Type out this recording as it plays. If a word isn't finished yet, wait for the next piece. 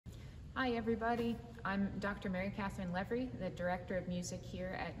Hi everybody, I'm Dr. Mary Catherine Levri, the Director of Music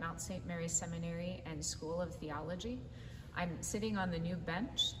here at Mount St. Mary's Seminary and School of Theology. I'm sitting on the new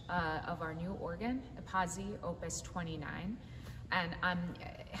bench of our new organ, Pasi Opus 29, and I'm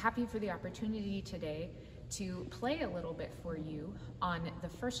happy for the opportunity today to play a little bit for you on the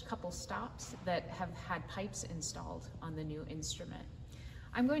first couple stops that have had pipes installed on the new instrument.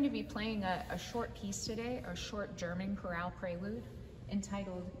 I'm going to be playing a short piece today, a short German chorale prelude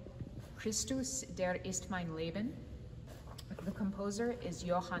entitled Christus, der ist mein Leben. The composer is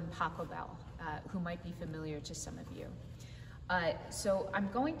Johann Pachelbel, who might be familiar to some of you. So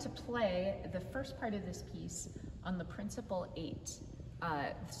I'm going to play the first part of this piece on the principal 8.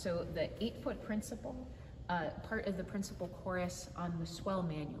 So the 8-foot principal, part of the principal chorus on the swell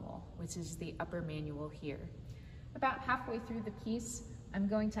manual, which is the upper manual here. About halfway through the piece, I'm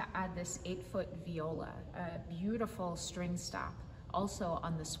going to add this 8-foot viola, a beautiful string stop, also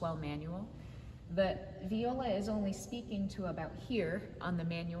on the swell manual. The viola is only speaking to about here on the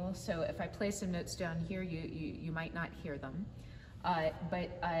manual, so if I play some notes down here, you might not hear them.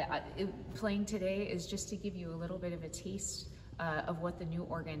 Playing today is just to give you a little bit of a taste of what the new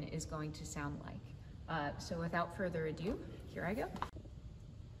organ is going to sound like. So without further ado, here I go.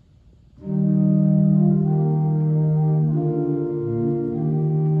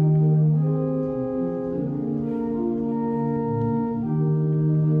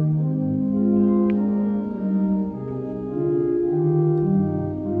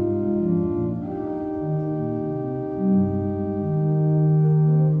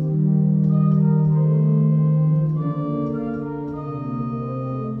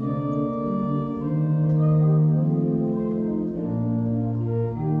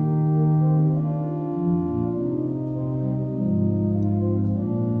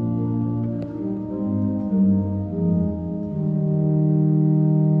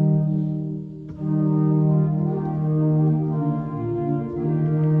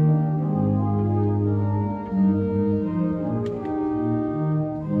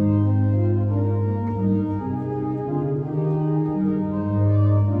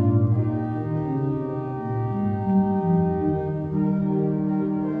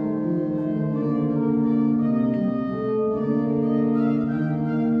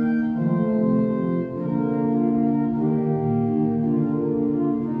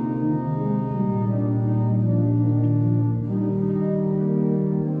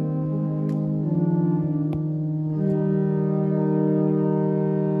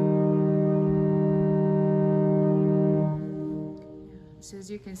 So as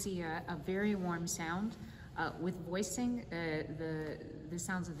you can see, a very warm sound. With voicing, the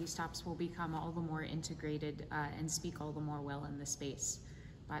sounds of these stops will become all the more integrated and speak all the more well in the space.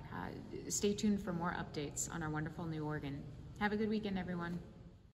 But stay tuned for more updates on our wonderful new organ. Have a good weekend, everyone.